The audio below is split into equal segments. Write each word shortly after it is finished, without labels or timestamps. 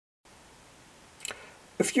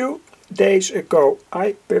A few days ago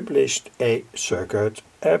I published a circuit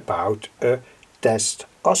about a test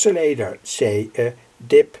oscillator, say a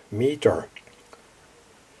Dipmeter,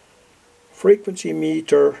 frequency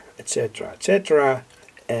meter, etc., etc.,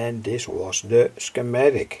 and this was the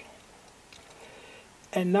schematic.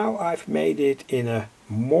 And now I've made it in a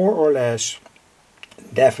more or less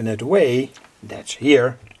definite way. That's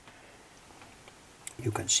here.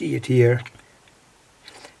 You can see it here.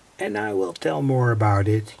 And I will tell more about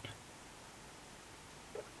it.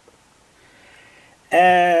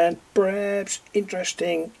 And perhaps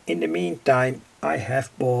interesting, in the meantime, I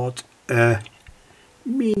have bought a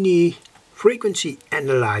mini frequency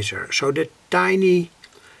analyzer. So the tiny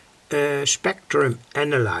spectrum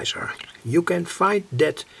analyzer. You can find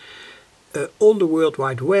that on the World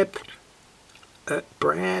Wide Web.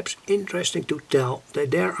 Perhaps interesting to tell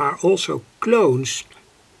that there are also clones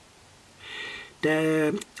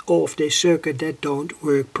of this circuit that don't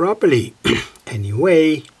work properly.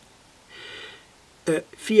 Anyway,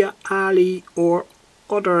 via Ali or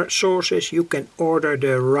other sources you can order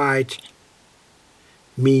the right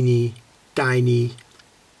mini tiny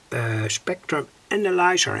spectrum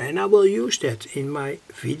analyzer, and I will use that in my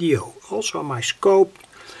video. Also my scope,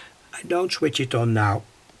 I don't switch it on now,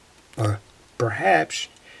 or perhaps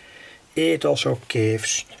it also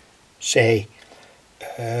gives, say,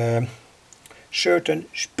 certain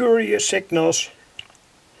spurious signals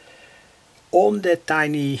on the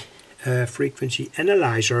tiny frequency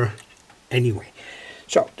analyzer. Anyway,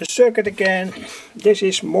 so the circuit again, this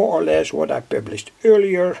is more or less what I published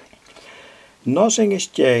earlier. Nothing is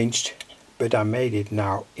changed, but I made it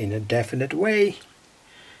now in a definite way,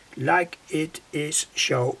 like it is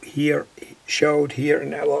showed here,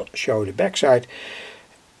 and I will show the backside.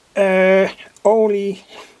 Only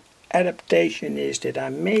adaptation is that I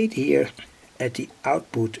made here at the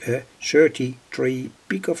output a 33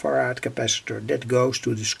 picofarad capacitor that goes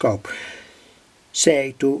to the scope.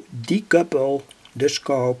 Say, to decouple the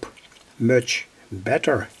scope much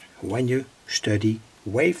better when you study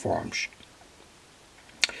waveforms.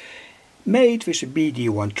 Made with a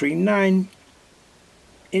BD139.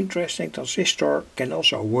 Interesting transistor, can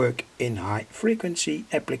also work in high frequency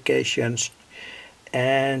applications.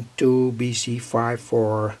 And two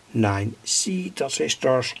BC549C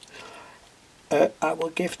transistors. I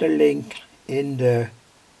will give the link in the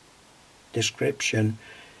description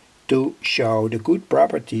to show the good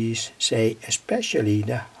properties, say especially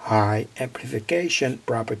the high amplification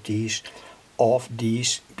properties of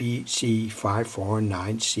these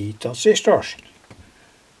BC549C transistors.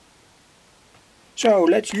 So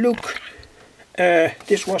let's look,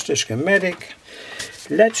 this was the schematic.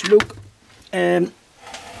 Let's look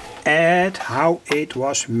at how it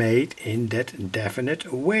was made in that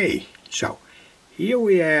definite way. So here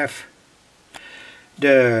we have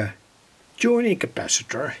the tuning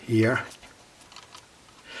capacitor here,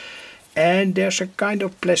 and there's a kind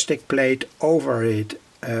of plastic plate over it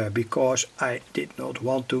because I did not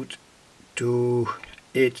want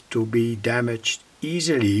it to be damaged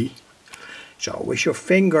easily. So with your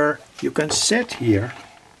finger you can set here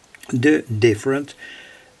the different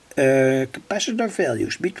capacitor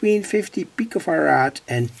values between 50 picofarad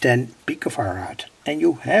and 10 picofarad, and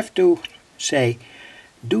you have to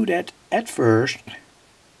do that at first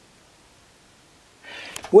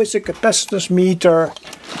with the capacitance meter.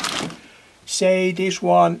 Say this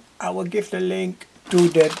one, I will give the link to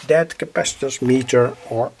that capacitance meter,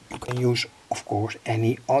 or you can use of course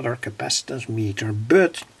any other capacitance meter,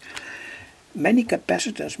 but many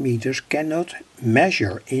capacitance meters cannot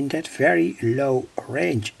measure in that very low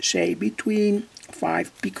range, say between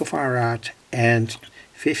 5 picofarad and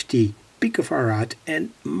 50 picofarad, and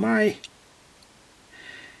my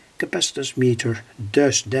capacitance meter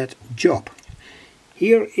does that job.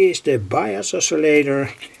 Here is the bias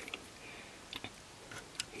oscillator.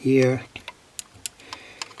 Here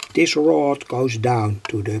this rod goes down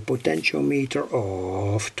to the potentiometer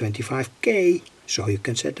of 25K, so you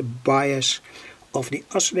can set the bias of the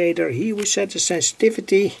oscillator. Here we set the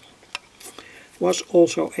sensitivity, was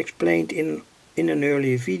also explained in an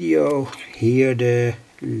earlier video. Here the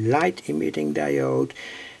light emitting diode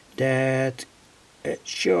that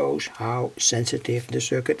shows how sensitive the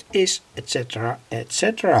circuit is, etc.,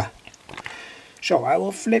 etc. So I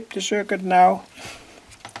will flip the circuit now.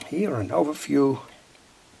 Here an overview.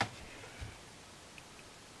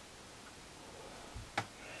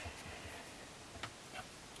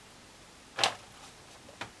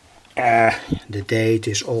 The date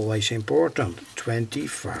is always important,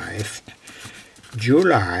 25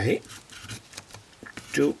 July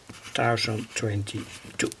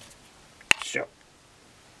 2022. So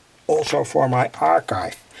also for my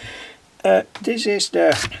archive. This is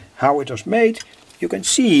how it was made. You can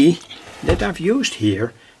see that I've used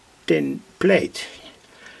here tin plate.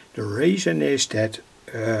 The reason is that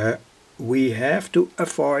we have to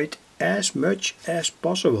avoid as much as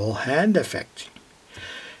possible hand effect.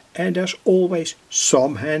 And there's always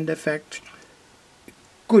some hand effect.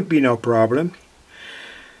 Could be no problem.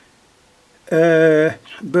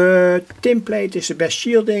 But tin plate is the best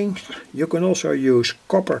shielding. You can also use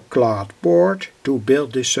copper clad board to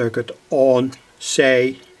build this circuit on,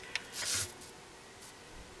 say,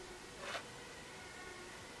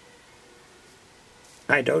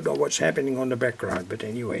 I don't know what's happening on the background, but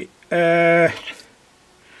anyway,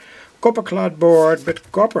 copper clad board,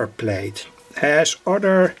 but copper plate has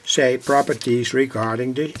other, say, properties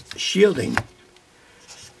regarding the shielding.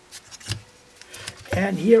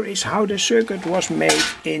 And here is how the circuit was made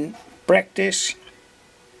in practice.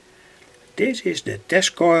 This is the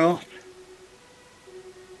test coil.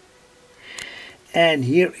 And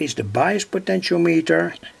here is the bias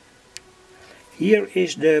potentiometer. Here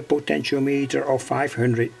is the potentiometer of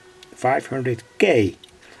 500K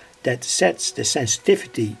that sets the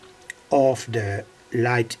sensitivity of the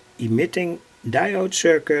light emitting diode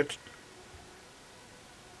circuit.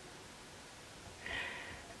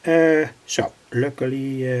 So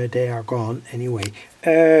luckily they are gone anyway.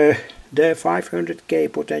 The 500K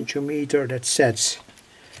potentiometer that sets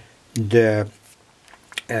the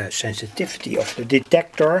sensitivity of the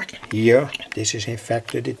detector. Here, this is in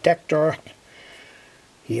fact the detector.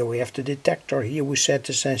 Here we have the detector. Here we set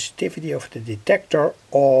the sensitivity of the detector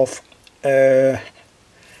of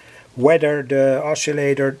whether the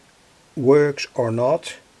oscillator works or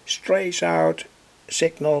not, strays out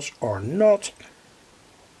signals or not.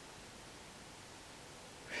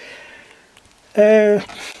 The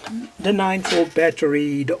 9-volt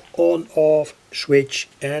battery, the on-off switch,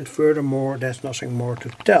 and furthermore there's nothing more to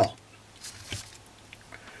tell.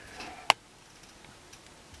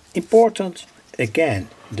 Important again,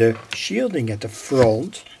 the shielding at the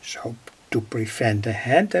front, so to prevent the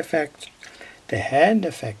hand effect. The hand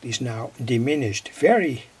effect is now diminished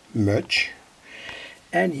very much,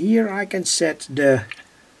 and here I can set the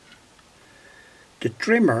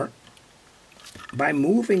trimmer by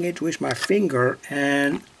moving it with my finger,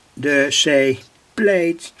 and the, say,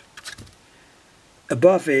 plate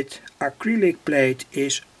above it, acrylic plate,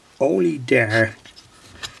 is only there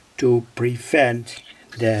to prevent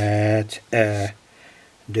that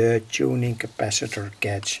the tuning capacitor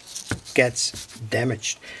gets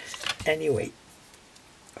damaged. Anyway,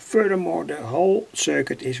 furthermore, the whole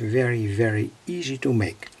circuit is very easy to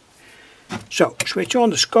make. So switch on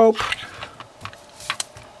the scope.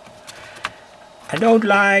 I don't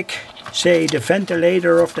like, say, the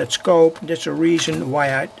ventilator of that scope. That's the reason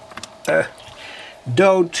why I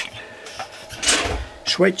don't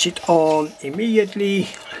switch it on immediately.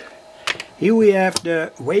 Here we have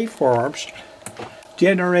the waveforms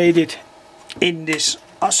generated in this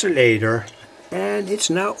oscillator, and it's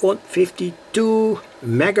now on 52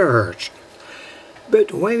 megahertz.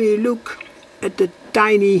 But when we look at the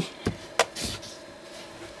tiny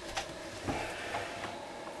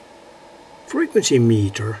frequency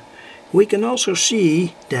meter, we can also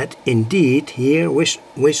see that indeed here with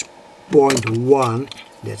 0.1,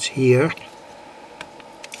 that's here,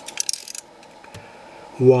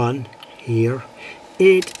 1 here,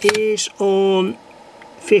 it is on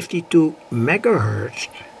 52 megahertz.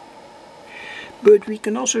 But we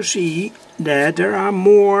can also see that there are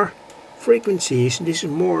more frequencies. This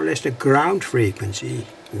is more or less the ground frequency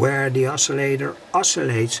where the oscillator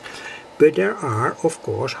oscillates. But there are, of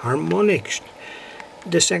course, harmonics.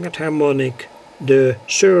 The second harmonic, the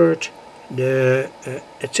third, the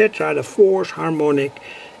etc., the fourth harmonic,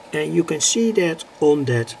 and you can see that on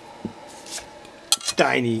that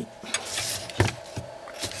tiny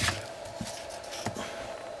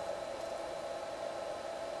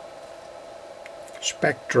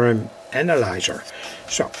spectrum analyzer.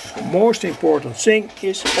 So, the most important thing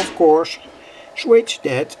is, of course, switch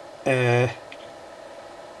that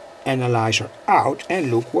analyzer out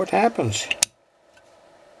and look what happens.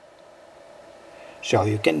 So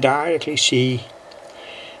you can directly see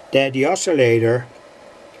that the oscillator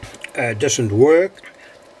doesn't work.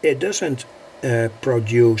 It doesn't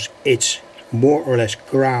produce its more or less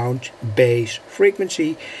ground base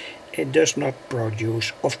frequency. It does not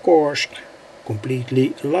produce, of course,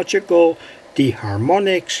 completely logical, the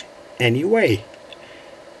harmonics anyway.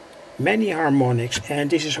 Many harmonics,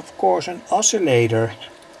 and this is of course an oscillator.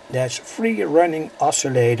 That's free running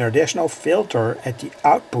oscillator. There's no filter at the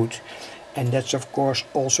output, and that's of course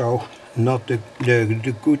also not the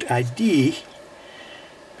good idea,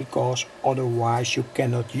 because otherwise you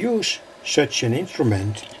cannot use such an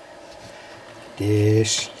instrument.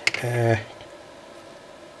 This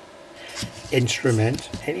instrument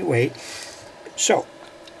anyway. So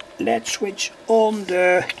let's switch on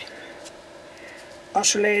the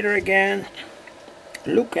oscillator again.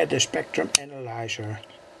 Look at the spectrum analyzer.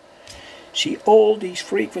 See all these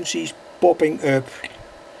frequencies popping up.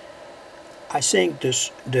 I think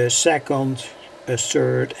this the second, a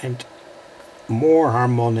third and more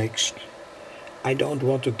harmonics. I don't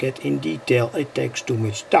want to get in detail, it takes too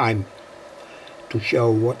much time to show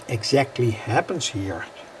what exactly happens here.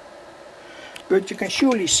 But you can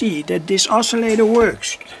surely see that this oscillator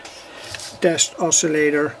works. Test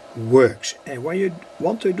oscillator works. And when you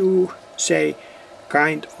want to do, say,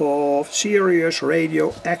 kind of serious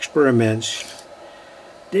radio experiments,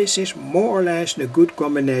 this is more or less the good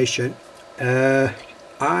combination.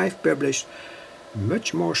 I've published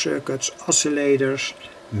much more circuits, oscillators,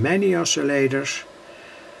 many oscillators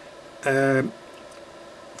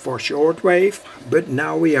for shortwave, but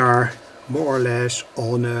now we are more or less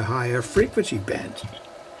on a higher frequency band.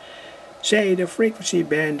 Say the frequency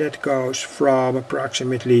band that goes from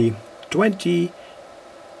approximately 20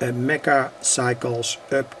 megacycles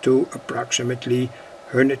up to approximately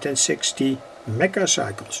 160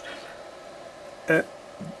 megacycles.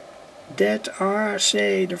 That are,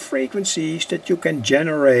 say, the frequencies that you can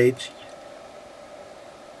generate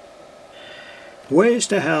with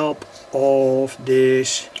the help of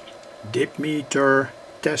this Dipmeter,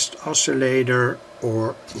 test oscillator,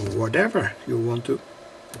 or whatever you want to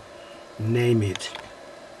name it.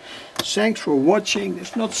 Thanks for watching.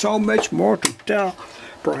 There's not so much more to tell.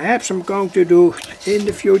 Perhaps I'm going to do in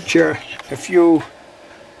the future a few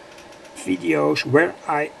videos where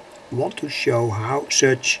I want to show how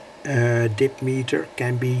such a Dipmeter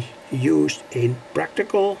can be used in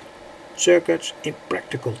practical circuits, in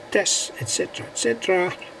practical tests, etc.,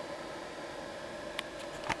 etc.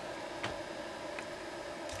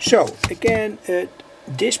 So again,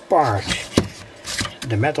 this part,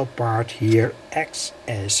 the metal part here, acts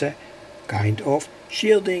as a kind of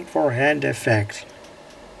shielding for hand effect.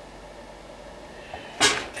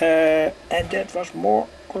 And that was more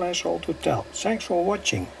or less all to tell. Thanks for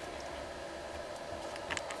watching.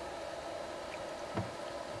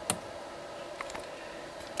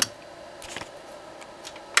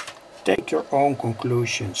 Take your own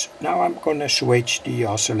conclusions. Now I'm gonna switch the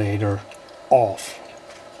oscillator off.